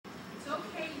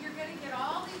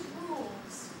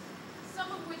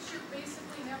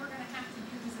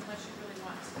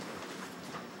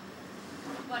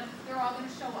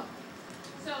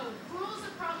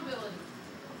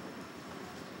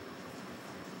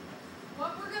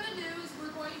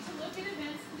going to look at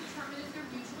events and determine if they're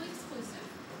mutually exclusive.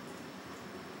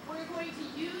 We're going to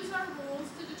use our rules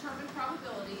to determine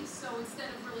probabilities. So instead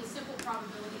of really simple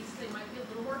probabilities, they might be a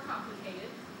little more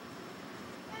complicated.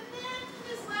 And then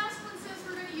this last one says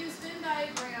we're going to use Venn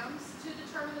diagrams to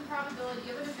determine the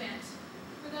probability of an event.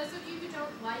 For those of you who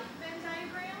don't like Venn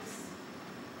diagrams,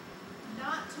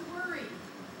 not to worry.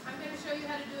 I'm going to show you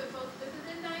how to do it both with the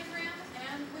Venn diagram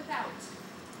and without.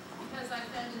 Because I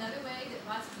found another way that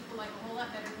lots of people like a whole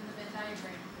lot better than the Venn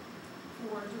diagram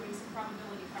for doing some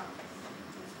probability problems.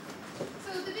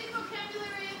 So the big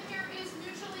vocabulary in here is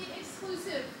mutually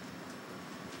exclusive.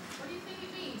 What do you think it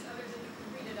means other than you can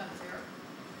read it up there?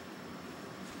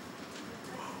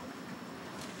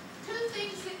 Two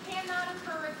things that cannot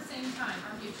occur at the same time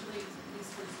are mutually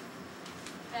exclusive.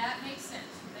 That makes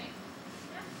sense, you think?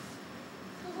 Yeah.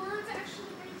 The words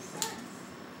actually make sense.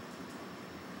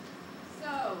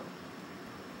 So,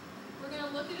 we're going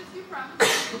to look at a few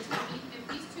probabilities and tell me if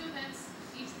these two events,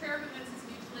 each pair of events is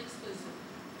mutually exclusive.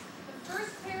 The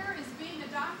first pair is being a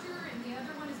doctor and the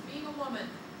other one is being a woman.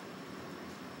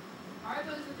 Are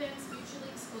those events mutually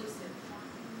exclusive?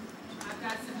 I've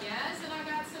got some yes and I've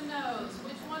got some no's.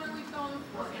 Which one are we going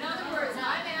for? In other words,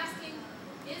 I'm asking,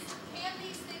 can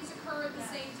these things occur at the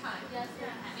same time? Yes.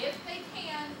 If they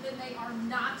can, then they are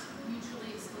not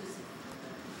mutually exclusive.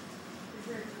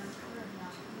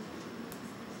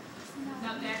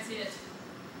 No, that's it.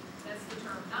 That's the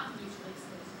term, not mutually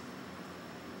exclusive.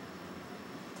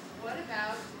 What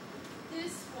about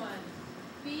this one?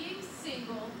 Being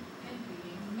single and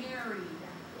being married.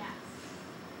 Yes.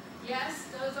 Yes,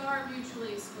 those are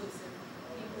mutually exclusive.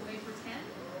 People may pretend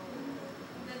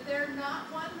that they're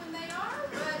not one when they are,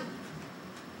 but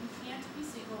you can't be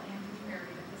single and be married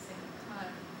at the same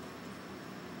time.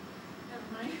 Never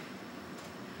mind.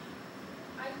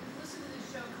 I listened to this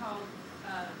show called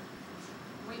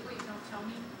Wait, Don't Tell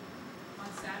Me on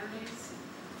Saturdays.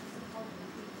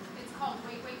 It's called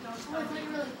Wait, Don't Tell Me.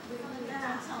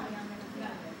 Don't tell me I'm going to do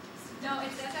it. No,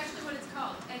 that's actually what it's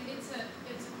called. And it's a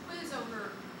quiz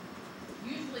over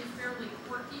usually fairly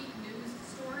quirky news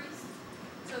stories.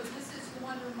 So this is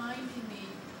one reminding me.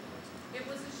 It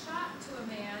was a shock to a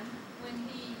man when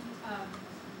he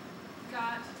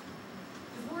got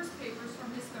divorce papers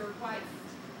from his third wife.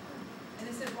 And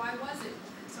they said, why was it?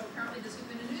 So apparently this had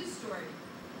been a news story.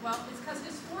 Well, it's because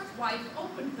his fourth wife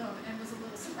opened them and was a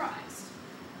little surprised.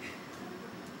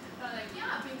 Like,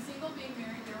 yeah, being single, being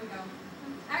married, there we go.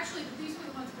 Actually, these were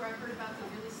the ones where I heard about the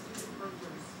really stupid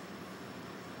burglars.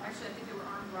 Actually, I think they were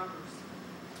armed robbers.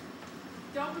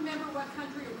 Don't remember what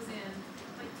country it was in,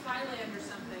 like Thailand or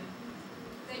something.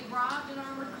 They robbed an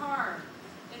armored car.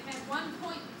 It had $1.3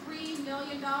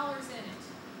 million in it.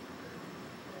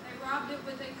 They robbed it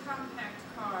with a compact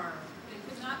car. They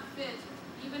could not fit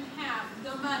even half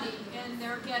the money in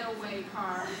their getaway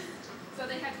car. So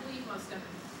they had to leave most of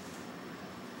it.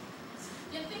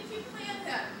 You think you planned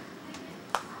that?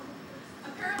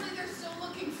 Apparently they're still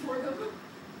looking for them.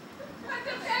 But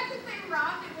the fact that they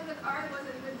robbed it with a car that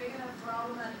wasn't even big enough for all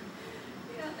the money.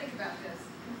 You don't think about this.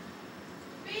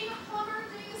 Being a plumber,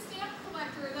 being a stamp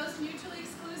collector, are those mutually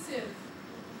exclusive?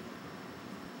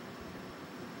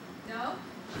 No?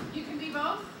 You can be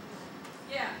both?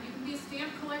 Yeah, you can be a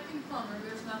stamp collecting plumber.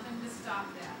 There's nothing to stop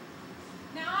that.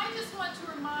 Now, I just want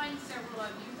to remind several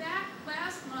of you, back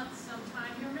last month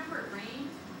sometime, you remember it rained?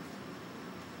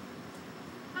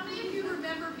 How many of you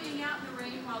remember being out in the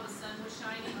rain while the sun was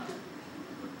shining?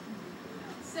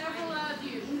 Several of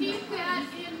you. Keep that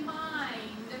in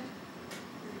mind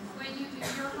when you do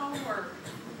your homework.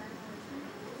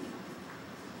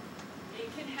 It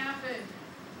can happen.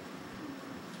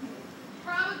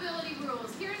 Probability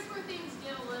rules. Here's where things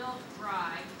get a little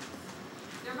dry.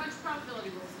 There are a bunch of probability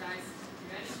rules, guys.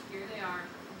 Ready? Here they are.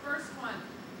 First one.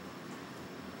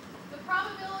 The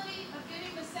probability of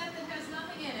getting the set that has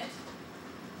nothing in it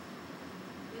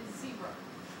is 0.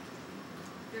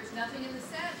 If there's nothing in the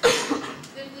set,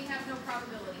 then we have no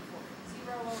probability for it.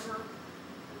 0 over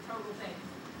the total thing.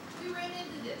 We ran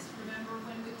into this, remember,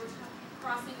 when we were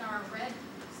crossing our red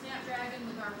Snapdragon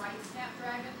with our white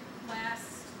Snapdragon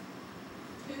last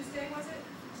Tuesday, was it?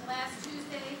 Last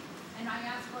Tuesday, and I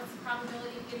asked what's the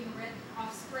probability of getting a red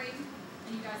offspring.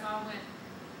 And you guys all went,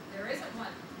 there isn't one.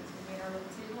 Because we made our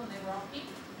little table and they were all pink.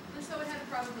 And so it had a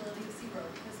probability of 0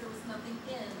 because there was nothing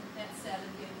in that set of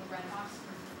getting a red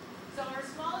offspring. So our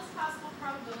smallest possible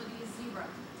probability is 0.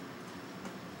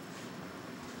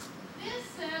 This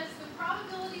says the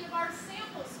probability of our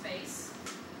sample space,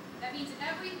 that means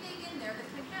everything in there that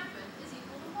can happen, is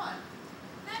equal to 1.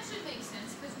 That should make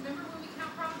sense because remember when we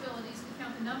count probabilities, we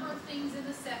count the number of things in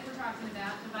the set we're talking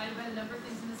about divided by the number of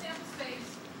things in the sample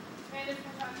space. And if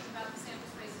we're talking about the sample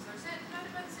spaces are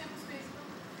divided by the sample space,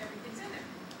 everything's in there.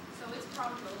 So its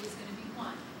probability is going to be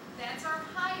 1. That's our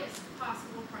highest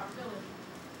possible probability.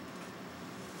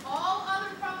 All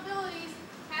other probabilities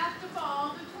have to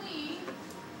fall between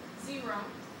 0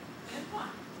 and 1.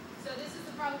 So this is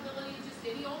the probability of just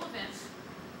any old event.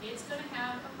 It's going to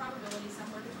have a probability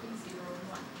somewhere between 0 and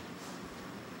 1.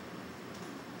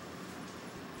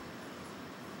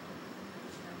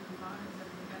 Should I move on? Has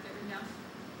everyone got that written down?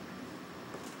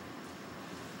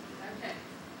 Okay.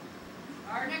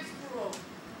 Our next rule.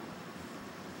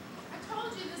 I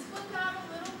told you this one got a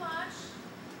little much.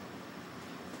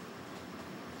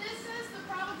 This is the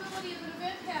probability of an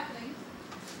event happening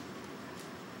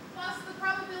plus the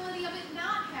probability of it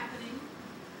not happening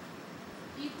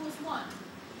equals 1.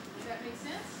 Does that make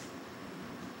sense?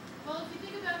 Well, if you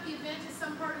think about the event as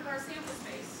some part of our sample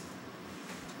space,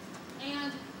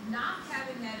 and not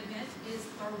having that event is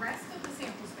the rest of the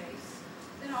sample space,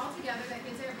 then altogether that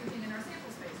gets everything in our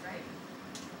sample space, right?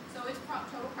 So its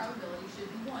total probability should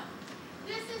be 1.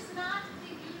 This is not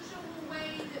the usual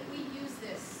way that we use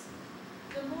this.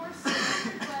 The more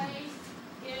standard way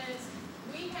is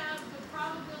we have the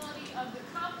probability of the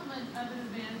complement of an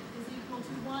event is equal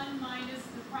to 1 minus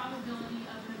the probability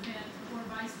of an event, or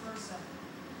vice versa.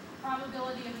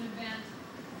 Probability of an event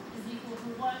is equal to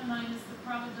 1 minus the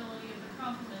probability of the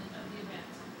complement of the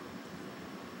event.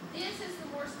 This is the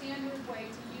more standard way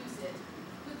to use it,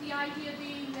 with the idea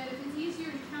being that if it's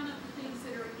easier to count up the things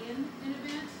that are in an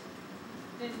event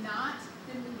than not,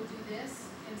 then we will do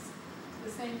this. And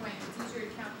the same way, it's easier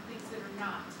to count the things that are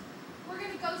not. We're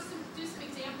going to do some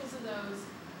examples of those,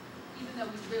 even though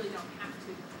we really don't have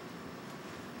to.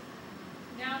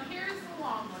 Now here's the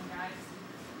long one, guys.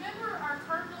 Remember our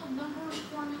cardinal number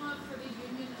formula for the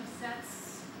union of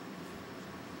sets?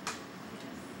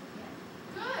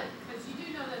 Good, because you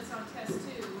do know that's on test 2,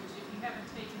 which if you haven't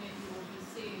taken it, you will be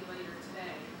seeing later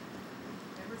today.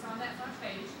 Remember, it's on that front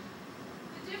page.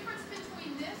 The difference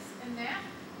between this and that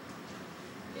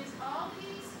is all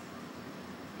these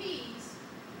p's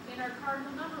in our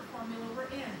cardinal number formula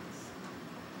were n's.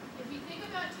 If you think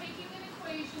about taking an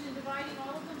equation and dividing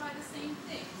all of them by the same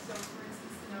thing, so for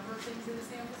instance, the number of things in the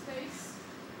sample space,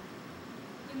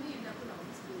 then we end up with all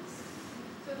these p's.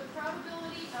 So the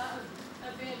probability of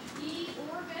event E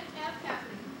or event F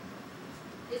happening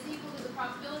is equal to the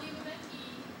probability of event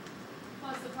E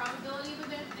plus the probability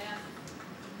of event F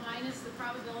minus the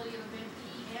probability of event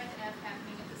E and F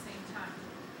happening at the same time.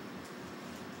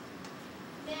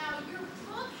 Now, your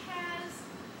book has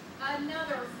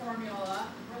another formula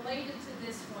related to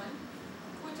this one,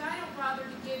 which I don't bother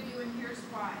to give you, and here's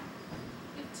why.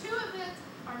 If two events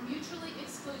are mutually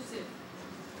exclusive,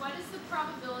 what is the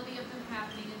probability of them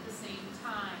happening at the same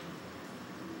time?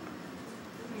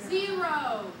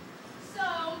 0. So,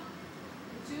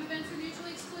 if two events are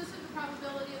mutually exclusive, the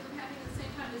probability of them happening at the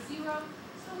same time is 0.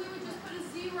 So we would just put a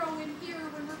 0 in here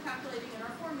when we're calculating in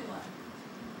our formula.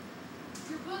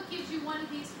 Your book gives you one of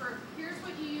these for, here's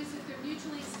what you use if they're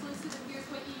mutually exclusive, and here's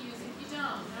what you use if you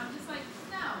don't. And I'm just like,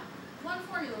 no, one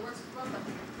formula works for both of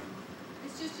them.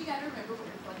 It's just you got to remember we're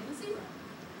going to plug in the 0. Am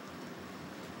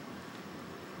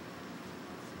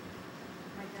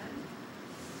I done?